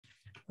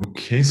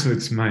Okay, so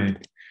it's my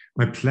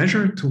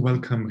pleasure to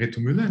welcome Reto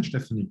Müller and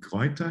Stephanie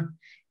Kreuter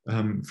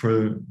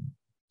for a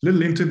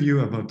little interview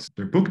about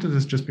their book that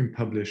has just been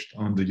published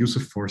on the use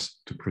of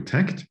force to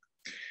protect.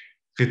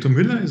 Reto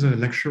Müller is a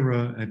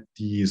lecturer at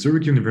the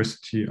Zurich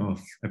University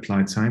of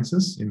Applied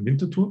Sciences in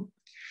Winterthur.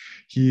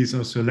 He is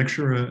also a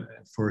lecturer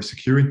for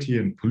security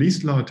and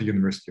police law at the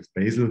University of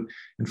Basel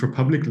and for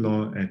public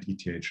law at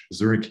ETH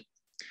Zurich.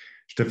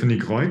 Stephanie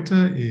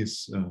Kreuter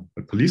is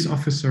a police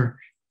officer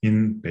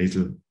in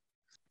Basel.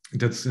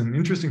 That's an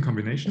interesting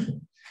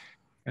combination.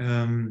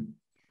 And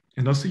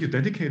also you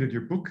dedicated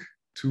your book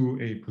to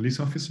a police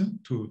officer,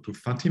 to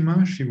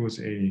Fatima. She was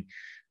a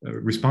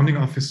responding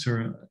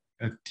officer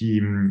at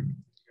the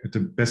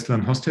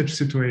Beslan hostage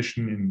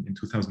situation in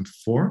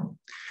 2004.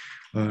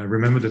 I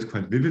remember that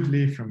quite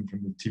vividly from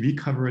the TV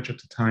coverage at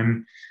the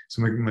time.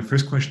 So my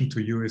first question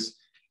to you is,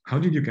 how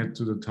did you get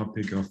to the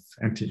topic of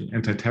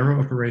anti-terror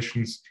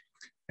operations?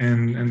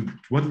 And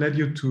what led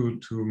you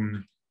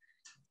to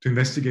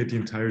investigate the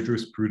entire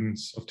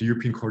jurisprudence of the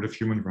European Court of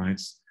Human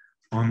Rights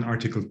on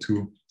Article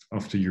 2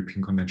 of the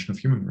European Convention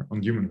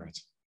on Human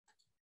Rights?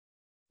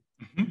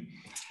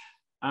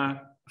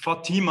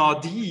 Fatima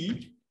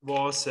D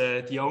was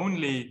the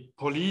only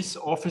police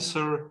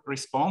officer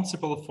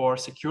responsible for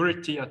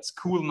security at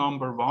school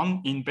number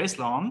 1 in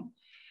Beslan.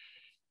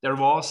 There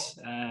was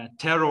a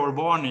terror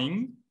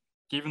warning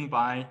given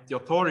by the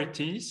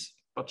authorities,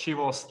 but she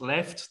was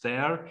left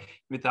there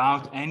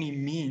without any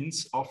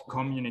means of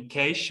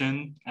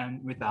communication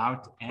and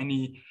without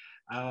any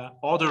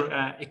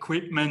other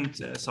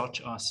equipment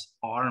such as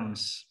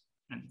arms.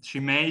 And she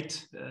made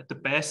the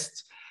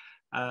best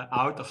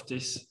out of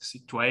this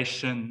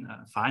situation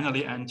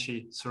finally, and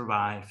she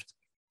survived.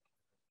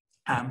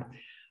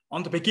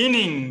 On the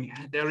beginning,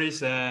 there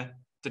is the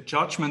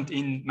judgment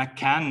in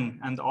McCann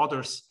and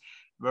others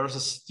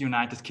versus the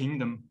United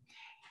Kingdom.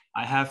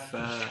 I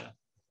have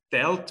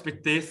dealt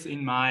with this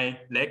in my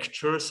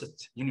lectures at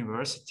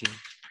university.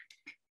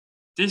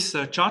 This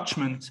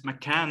judgment,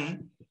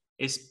 McCann,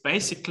 is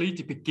basically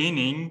the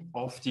beginning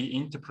of the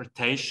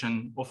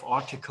interpretation of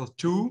Article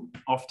 2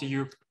 of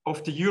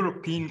the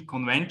European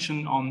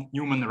Convention on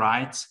Human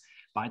Rights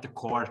by the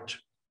court.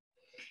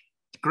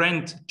 The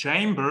Grand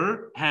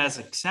Chamber has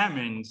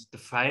examined the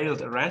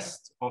failed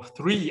arrest of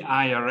 3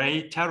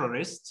 IRA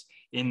terrorists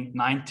in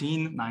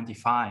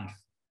 1995.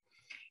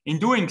 In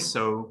doing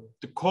so,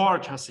 the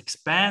court has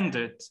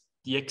expanded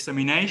the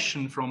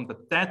examination from the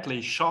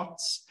deadly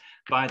shots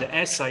by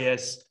the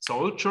SIS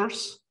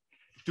soldiers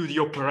to the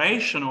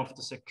operation of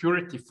the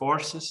security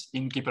forces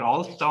in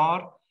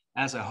Gibraltar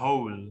as a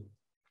whole.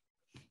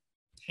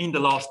 In the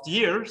last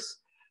years,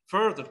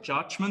 further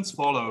judgments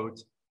followed.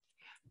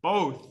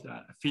 Both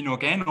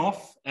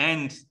Finogenov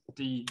and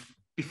the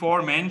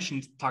before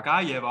mentioned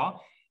Tagayeva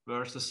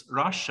versus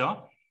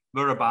Russia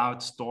were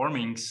about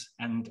stormings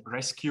and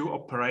rescue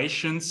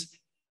operations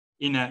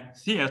in a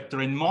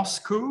theater in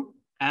Moscow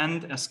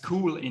and a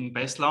school in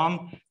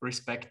Beslan,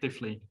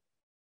 respectively.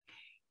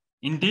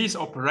 In these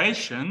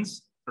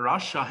operations,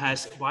 Russia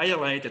has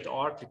violated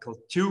Article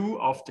 2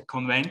 of the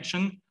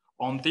Convention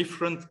on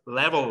different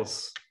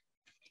levels.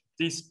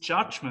 These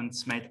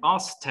judgments made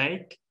us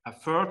take a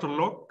further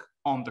look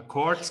on the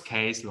court's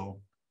case law.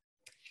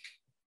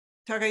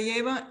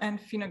 Tagayeva and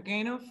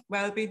Finogenov,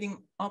 while building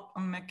up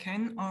on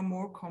McCann, are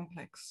more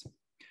complex.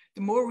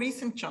 The more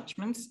recent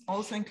judgments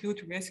also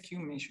include rescue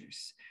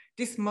measures.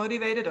 This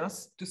motivated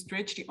us to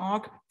stretch the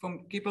arc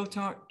from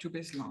Gibraltar to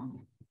Beslan.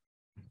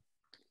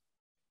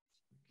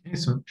 Okay,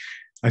 so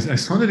I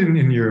saw that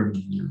in your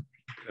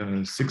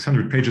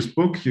 600 pages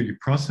book, you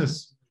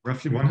process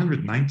roughly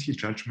 190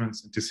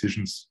 judgments and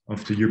decisions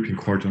of the European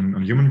Court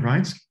on Human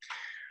Rights.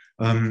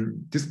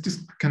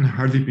 This can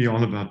hardly be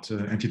all about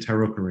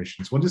anti-terror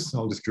operations. What is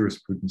all this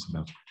jurisprudence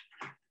about?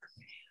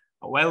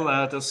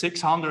 Well, the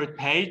 600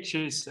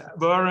 pages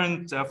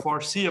weren't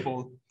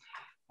foreseeable,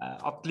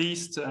 at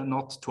least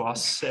not to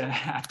us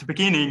at the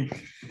beginning.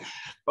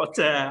 But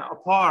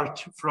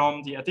apart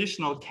from the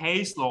additional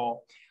case law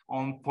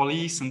on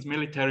police and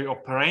military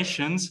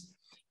operations,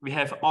 we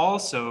have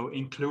also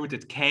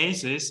included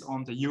cases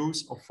on the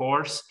use of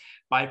force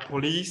by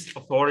police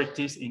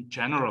authorities in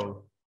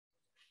general.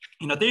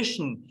 In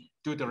addition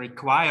to the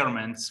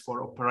requirements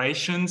for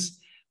operations,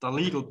 the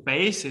legal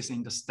basis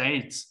in the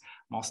states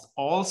must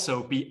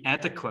also be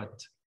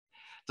adequate.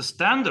 The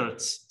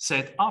standards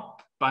set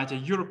up by the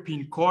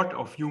European Court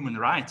of Human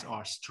Rights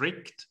are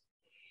strict,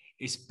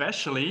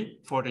 especially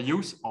for the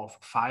use of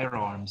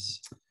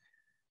firearms.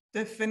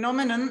 The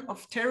phenomenon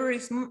of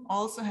terrorism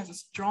also has a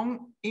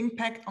strong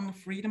impact on the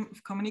freedom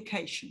of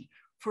communication.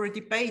 For a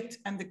debate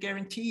and the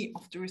guarantee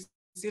of the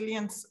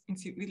resilience in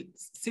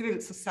civil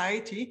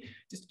society,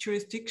 this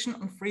jurisdiction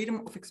on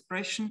freedom of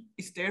expression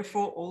is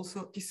therefore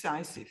also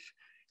decisive.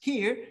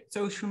 Here,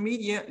 social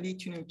media lead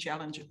to new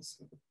challenges.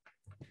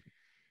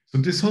 So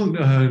this whole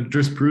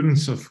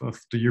jurisprudence of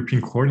the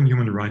European Court on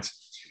Human Rights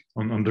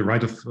on the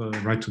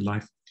right to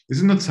life,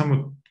 is it not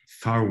somewhat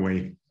far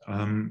away?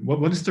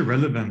 What is the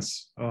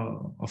relevance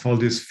of all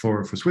this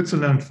for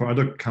Switzerland, for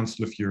other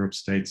Council of Europe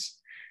states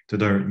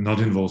that are not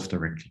involved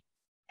directly?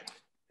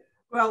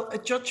 Well, a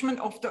judgment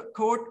of the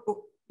court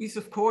is,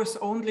 of course,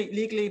 only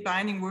legally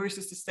binding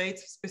versus the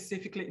states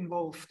specifically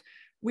involved.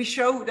 We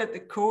show that the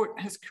court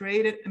has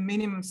created a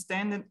minimum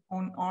standard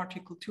on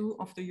Article 2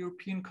 of the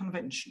European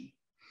Convention.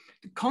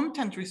 The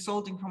content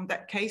resulting from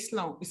that case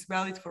law is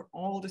valid for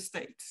all the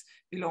states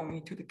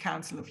belonging to the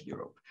Council of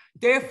Europe.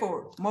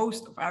 Therefore,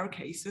 most of our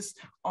cases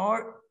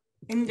are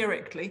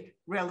indirectly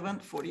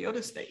relevant for the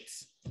other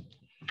states.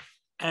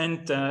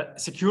 And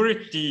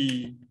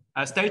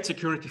state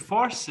security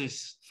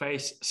forces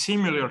face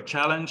similar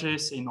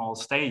challenges in all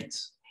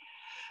states.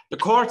 The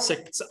court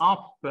sets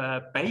up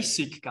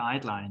basic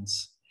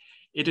guidelines.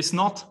 It is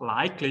not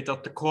likely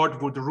that the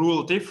court would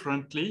rule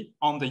differently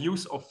on the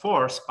use of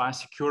force by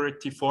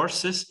security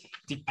forces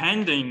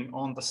depending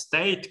on the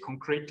state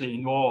concretely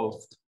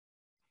involved.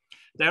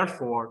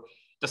 Therefore,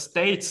 the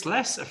states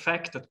less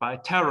affected by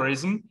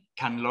terrorism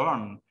can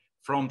learn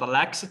from the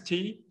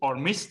laxity or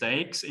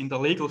mistakes in the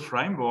legal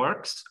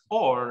frameworks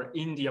or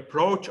in the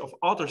approach of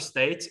other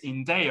states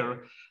in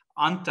their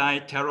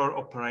anti-terror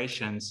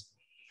operations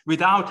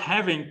without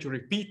having to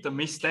repeat the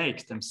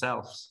mistakes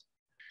themselves.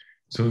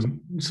 So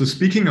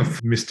speaking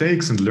of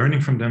mistakes and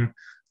learning from them,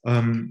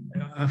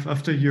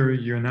 after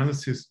your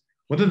analysis,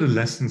 what are the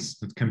lessons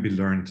that can be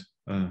learned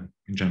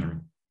in general?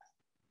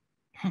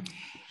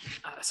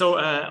 So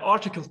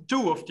Article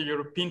 2 of the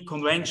European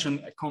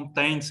Convention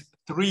contains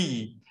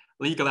 3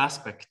 legal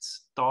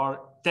aspects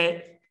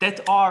that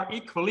are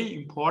equally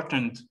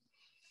important.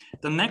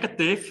 The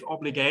negative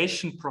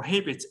obligation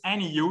prohibits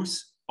any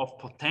use of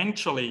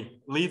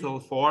potentially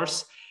lethal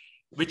force,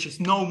 which is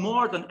no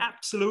more than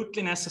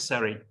absolutely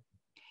necessary.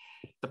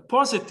 The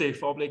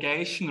positive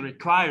obligation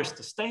requires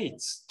the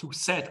states to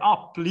set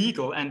up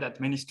legal and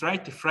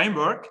administrative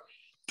framework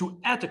to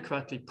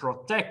adequately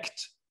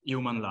protect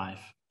human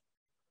life.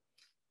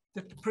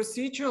 The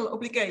procedural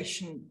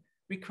obligation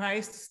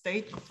requires the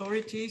state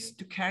authorities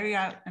to carry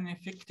out an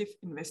effective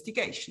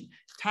investigation,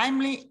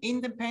 timely,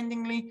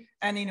 independently,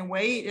 and in a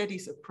way that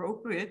is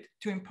appropriate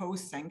to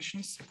impose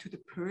sanctions to the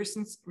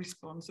persons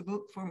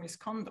responsible for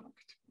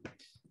misconduct.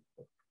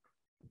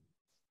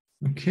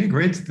 Okay,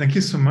 great. Thank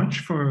you so much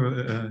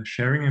for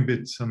sharing a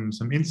bit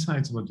some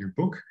insights about your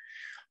book.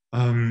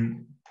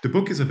 The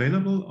book is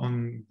available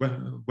on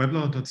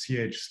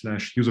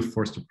weblaw.ch/use of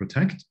force to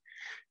protect.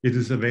 It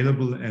is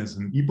available as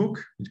an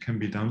ebook. It can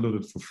be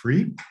downloaded for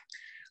free.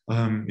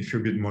 If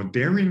you're a bit more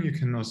daring, you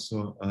can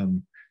also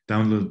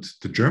download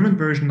the German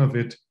version of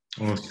it,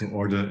 or also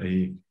order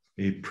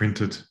a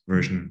printed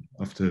version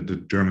of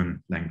the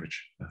German language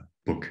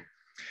book.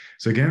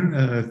 So again,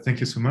 thank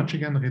you so much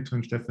again, Reto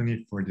and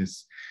Stephanie, for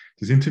this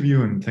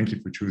interview, and thank you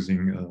for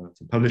choosing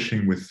for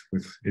publishing with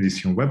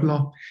Edition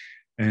Weblaw.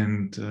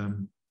 And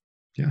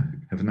yeah,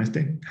 have a nice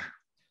day.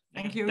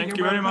 Thank you. Thank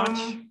you very much.